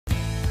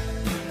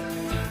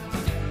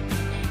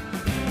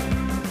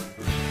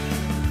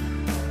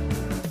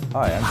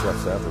Hi, I'm Jeff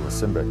Sadler with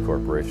Symbet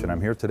Corporation. I'm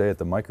here today at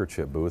the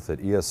Microchip booth at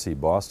ESC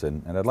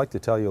Boston, and I'd like to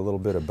tell you a little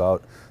bit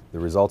about the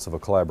results of a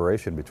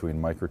collaboration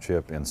between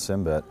Microchip and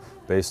Symbet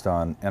based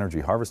on energy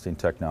harvesting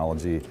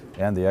technology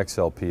and the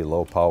XLP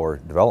Low Power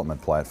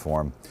development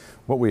platform.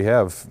 What we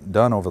have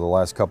done over the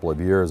last couple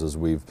of years is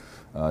we've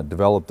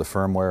developed the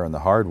firmware and the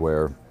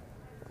hardware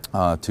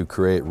to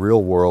create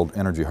real-world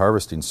energy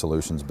harvesting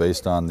solutions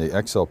based on the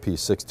XLP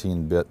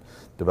 16-bit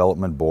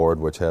development board,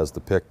 which has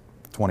the PIC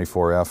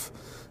 24F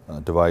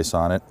device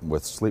on it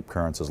with sleep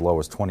currents as low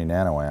as 20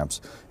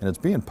 nanoamps, and it's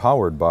being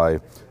powered by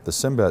the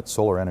Symbet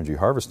solar energy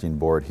harvesting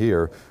board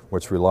here,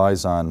 which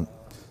relies on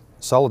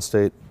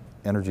solid-state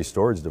energy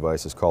storage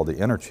devices called the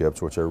inner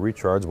chips, which are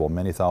rechargeable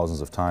many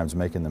thousands of times,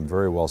 making them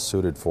very well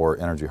suited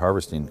for energy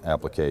harvesting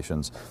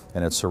applications,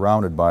 and it's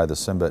surrounded by the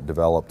Symbet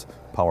developed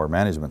power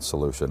management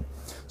solution.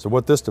 So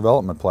what this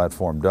development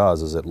platform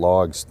does is it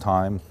logs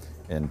time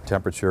and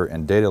temperature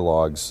and data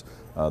logs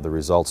the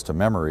results to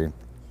memory.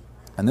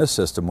 And this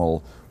system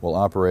will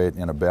operate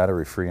in a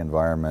battery-free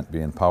environment,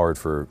 being powered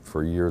for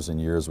years and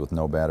years with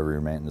no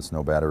battery maintenance,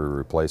 no battery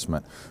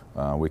replacement.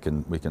 We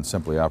can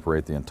simply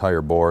operate the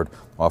entire board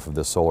off of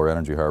this solar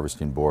energy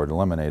harvesting board,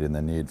 eliminating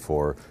the need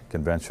for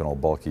conventional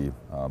bulky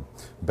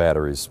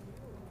batteries.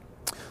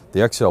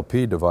 The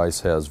XLP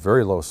device has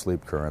very low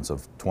sleep currents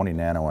of 20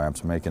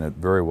 nanoamps, making it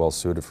very well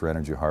suited for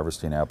energy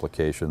harvesting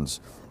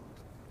applications.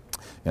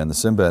 And the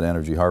Symbet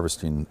energy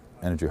harvesting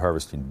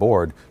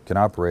board can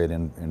operate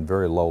in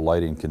very low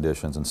lighting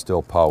conditions and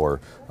still power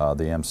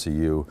the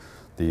MCU.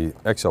 The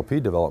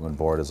XLP development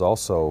board is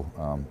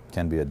also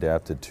can be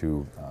adapted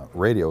to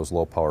radios,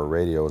 low power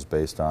radios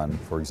based on,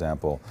 for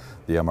example,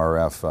 the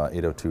MRF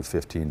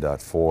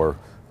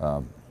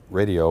 802.15.4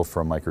 radio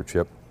from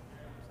Microchip.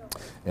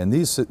 And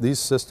these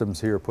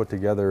systems here put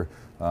together,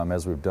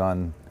 as we've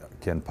done,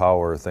 can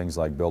power things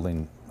like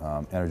building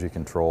energy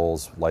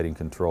controls, lighting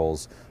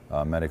controls,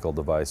 medical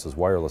devices,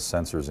 wireless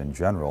sensors in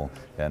general,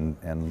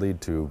 and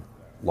lead to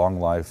long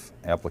life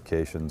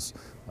applications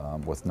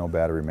with no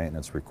battery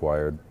maintenance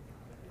required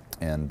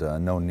and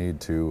no need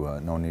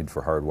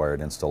for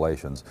hardwired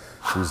installations.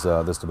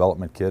 This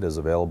development kit is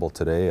available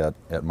today at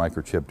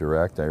Microchip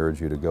Direct. I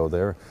urge you to go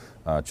there,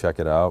 check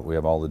it out. We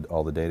have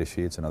all the data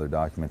sheets and other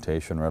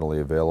documentation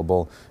readily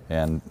available,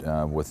 and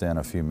within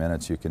a few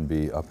minutes you can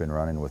be up and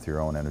running with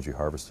your own energy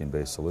harvesting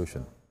based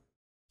solution.